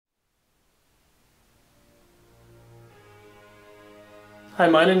Hi,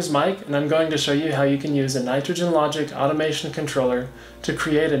 my name is Mike, and I'm going to show you how you can use a Nitrogen Logic automation controller to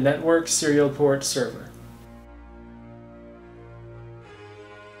create a network serial port server.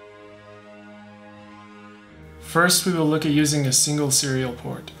 First, we will look at using a single serial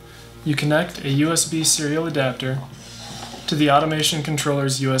port. You connect a USB serial adapter to the automation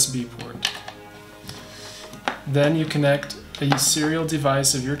controller's USB port. Then you connect a serial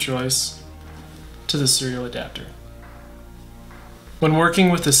device of your choice to the serial adapter. When working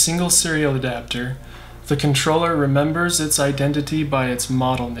with a single serial adapter, the controller remembers its identity by its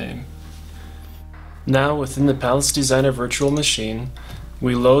model name. Now, within the Palace Designer virtual machine,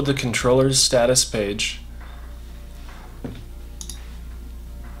 we load the controller's status page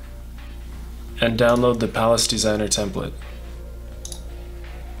and download the Palace Designer template.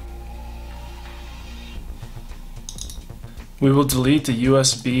 We will delete the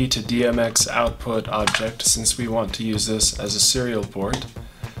USB to DMX output object since we want to use this as a serial port,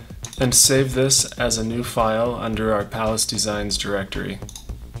 and save this as a new file under our Palace Designs directory,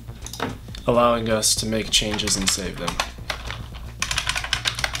 allowing us to make changes and save them.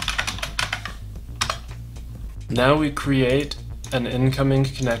 Now we create an incoming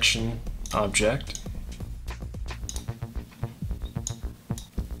connection object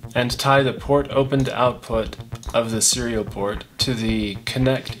and tie the port opened output of the serial port to the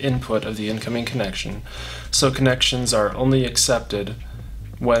connect input of the incoming connection, so connections are only accepted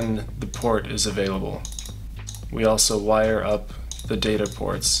when the port is available. We also wire up the data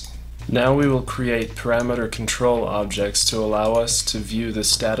ports. Now we will create parameter control objects to allow us to view the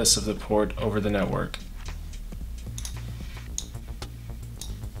status of the port over the network.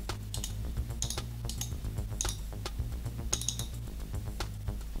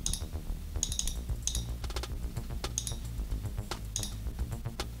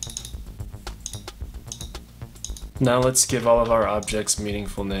 Now let's give all of our objects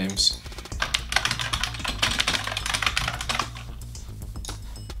meaningful names.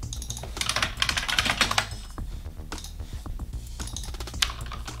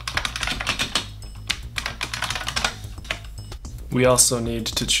 We also need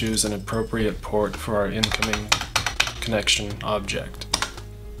to choose an appropriate port for our incoming connection object.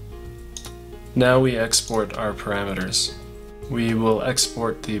 Now we export our parameters. We will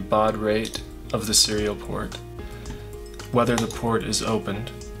export the baud rate of the serial port, whether the port is opened,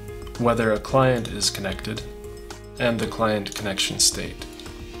 whether a client is connected, and the client connection state.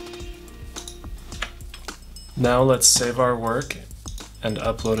 Now let's save our work and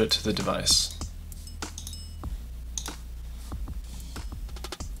upload it to the device.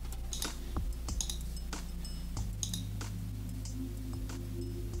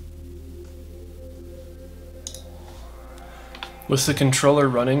 With the controller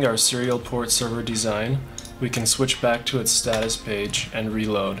running our serial port server design, we can switch back to its status page and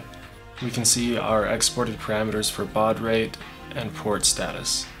reload. We can see our exported parameters for baud rate and port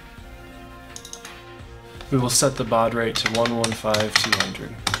status. We will set the baud rate to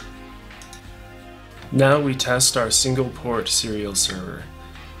 115/200. Now we test our single port serial server.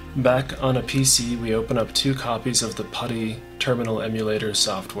 Back on a PC, we open up 2 copies of the PuTTY terminal emulator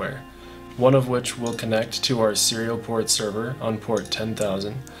software, one of which will connect to our serial port server on port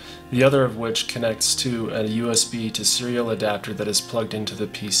 10,000, the other of which connects to a USB to serial adapter that is plugged into the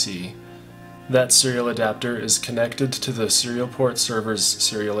PC. That serial adapter is connected to the serial port server's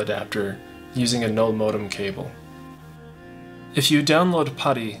serial adapter using a null modem cable. If you download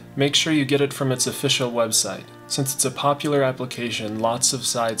PuTTY, make sure you get it from its official website. Since it's a popular application, lots of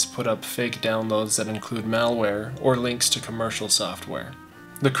sites put up fake downloads that include malware or links to commercial software.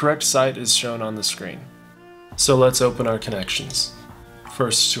 The correct site is shown on the screen. So let's open our connections.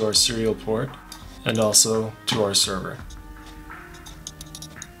 First to our serial port, and also to our server.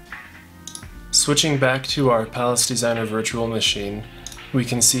 Switching back to our Palace Designer virtual machine, we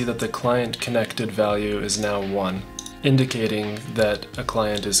can see that the client connected value is now 1, indicating that a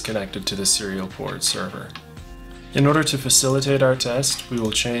client is connected to the serial port server. In order to facilitate our test, we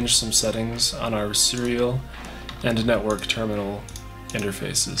will change some settings on our serial and network terminal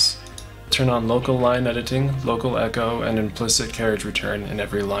interfaces. Turn on local line editing, local echo, and implicit carriage return in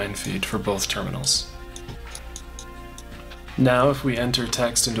every line feed for both terminals. Now if we enter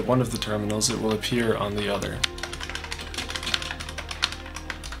text into one of the terminals, it will appear on the other.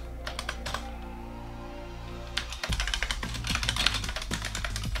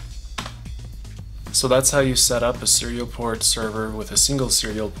 So that's how you set up a serial port server with a single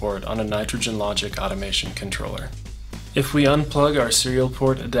serial port on a Nitrogen Logic automation controller. If we unplug our serial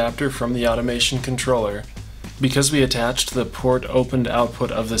port adapter from the automation controller, because we attached the port opened output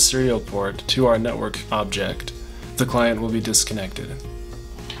of the serial port to our network object, the client will be disconnected.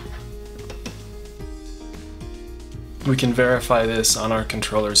 We can verify this on our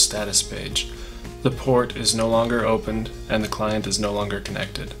controller's status page. The port is no longer opened and the client is no longer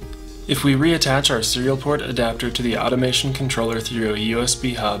connected. If we reattach our serial port adapter to the automation controller through a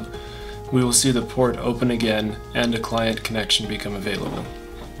USB hub, we will see the port open again and a client connection become available.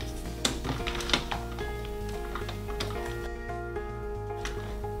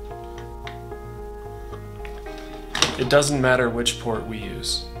 It doesn't matter which port we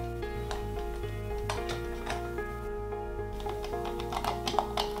use.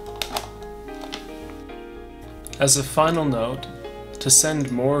 As a final note, to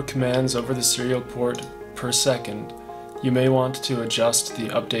send more commands over the serial port per second, you may want to adjust the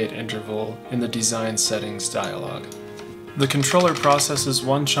update interval in the design settings dialog. The controller processes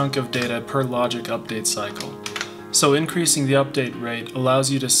one chunk of data per logic update cycle, so increasing the update rate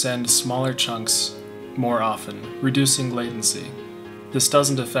allows you to send smaller chunks more often, reducing latency. This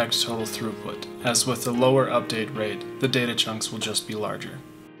doesn't affect total throughput, as with the lower update rate, the data chunks will just be larger.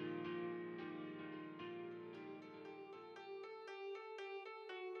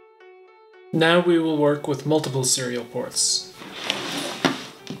 Now we will work with multiple serial ports.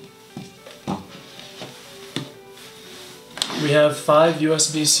 We have 5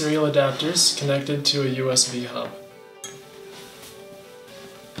 USB serial adapters connected to a USB hub.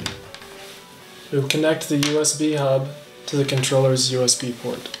 We'll connect the USB hub to the controller's USB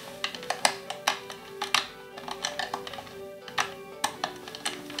port.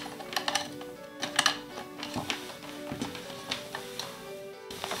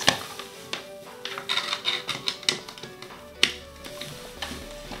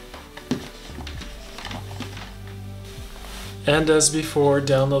 And as before,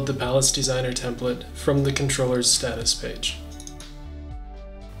 download the Palace Designer template from the controller's status page.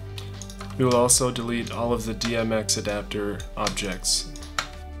 We will also delete all of the DMX adapter objects.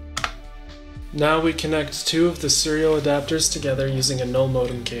 Now we connect 2 of the serial adapters together using a null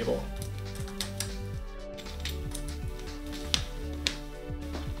modem cable.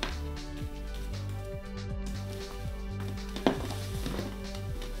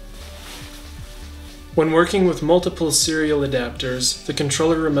 When working with multiple serial adapters, the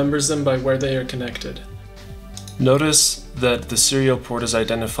controller remembers them by where they are connected. Notice that the serial port is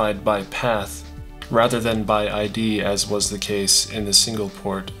identified by path rather than by ID, as was the case in the single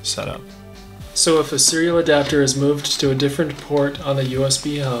port setup. So if a serial adapter is moved to a different port on the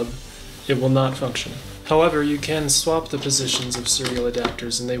USB hub, it will not function. However, you can swap the positions of serial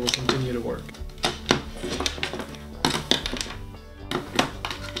adapters and they will continue to work.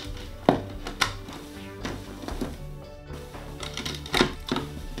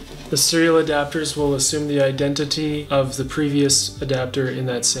 The serial adapters will assume the identity of the previous adapter in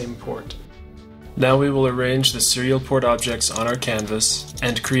that same port. Now we will arrange the serial port objects on our canvas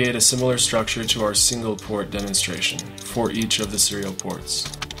and create a similar structure to our single port demonstration for each of the serial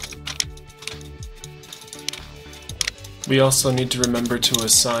ports. We also need to remember to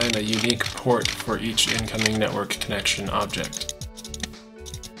assign a unique port for each incoming network connection object.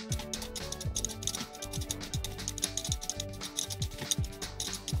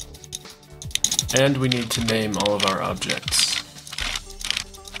 And we need to name all of our objects.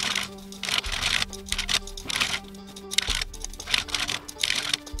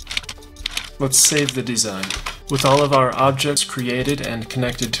 Let's save the design. With all of our objects created and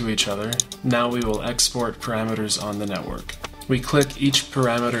connected to each other, now we will export parameters on the network. We click each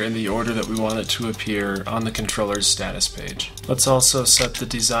parameter in the order that we want it to appear on the controller's status page. Let's also set the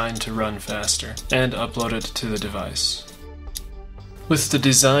design to run faster and upload it to the device. With the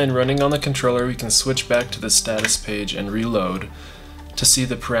design running on the controller, we can switch back to the status page and reload to see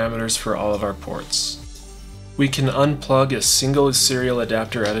the parameters for all of our ports. We can unplug a single serial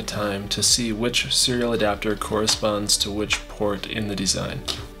adapter at a time to see which serial adapter corresponds to which port in the design.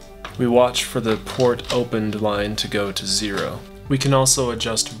 We watch for the port opened line to go to 0. We can also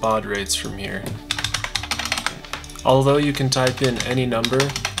adjust baud rates from here. Although you can type in any number,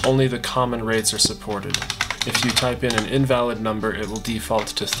 only the common rates are supported. If you type in an invalid number, it will default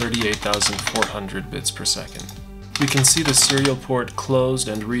to 38,400 bits per second. We can see the serial port closed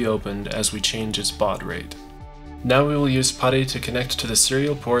and reopened as we change its baud rate. Now we will use PuTTY to connect to the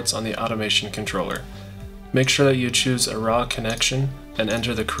serial ports on the automation controller. Make sure that you choose a raw connection and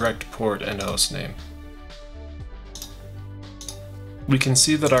enter the correct port and host name. We can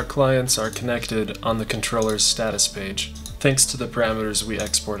see that our clients are connected on the controller's status page, thanks to the parameters we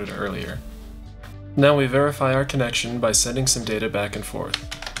exported earlier. Now we verify our connection by sending some data back and forth.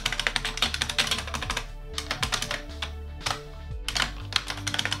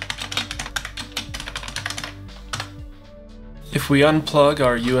 If we unplug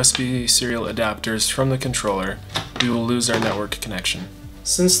our USB serial adapters from the controller, we will lose our network connection.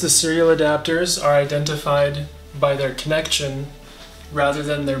 Since the serial adapters are identified by their connection rather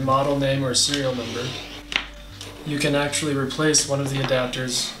than their model name or serial number, you can actually replace one of the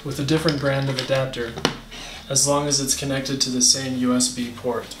adapters with a different brand of adapter as long as it's connected to the same USB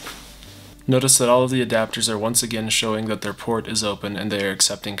port. Notice that all of the adapters are once again showing that their port is open and they are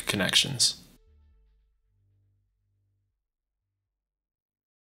accepting connections.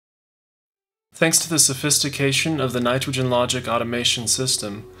 Thanks to the sophistication of the Nitrogen Logic automation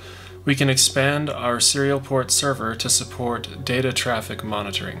system, we can expand our serial port server to support data traffic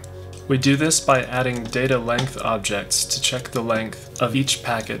monitoring. We do this by adding data length objects to check the length of each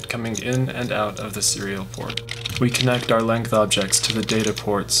packet coming in and out of the serial port. We connect our length objects to the data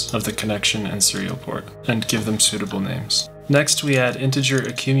ports of the connection and serial port and give them suitable names. Next, we add integer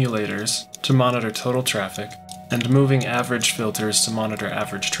accumulators to monitor total traffic and moving average filters to monitor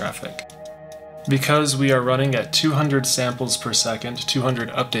average traffic. Because we are running at 200 samples per second, 200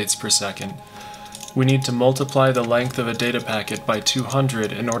 updates per second, we need to multiply the length of a data packet by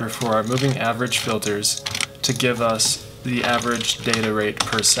 200 in order for our moving average filters to give us the average data rate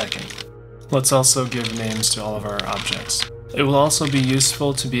per second. Let's also give names to all of our objects. It will also be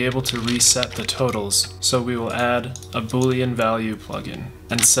useful to be able to reset the totals, so we will add a Boolean value plugin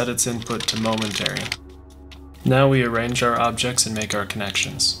and set its input to momentary. Now we arrange our objects and make our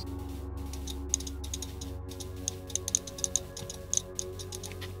connections.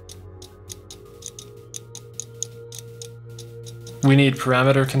 We need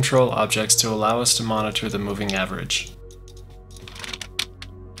parameter control objects to allow us to monitor the moving average.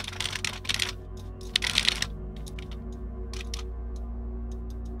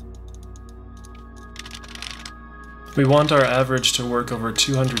 We want our average to work over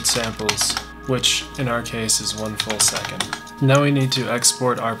 200 samples, which in our case is 1 full second. Now we need to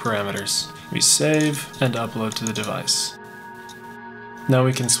export our parameters. We save and upload to the device. Now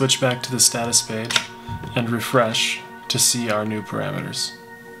we can switch back to the status page and refresh to see our new parameters.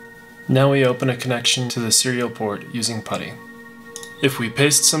 Now we open a connection to the serial port using PuTTY. If we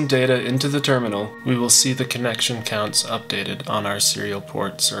paste some data into the terminal, we will see the connection counts updated on our serial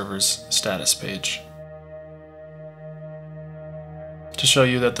port server's status page. To show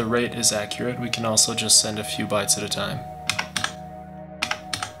you that the rate is accurate, we can also just send a few bytes at a time.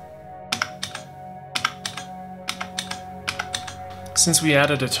 Since we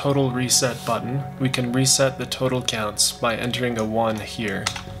added a total reset button, we can reset the total counts by entering a 1 here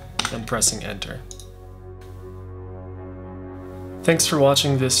and pressing enter. Thanks for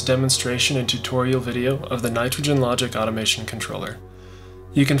watching this demonstration and tutorial video of the Nitrogen Logic Automation Controller.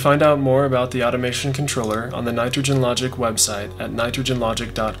 You can find out more about the automation controller on the Nitrogen Logic website at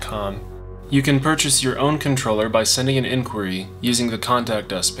nitrogenlogic.com. You can purchase your own controller by sending an inquiry using the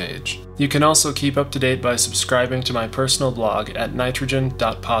Contact Us page. You can also keep up to date by subscribing to my personal blog at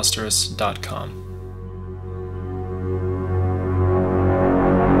nitrogen.posterous.com.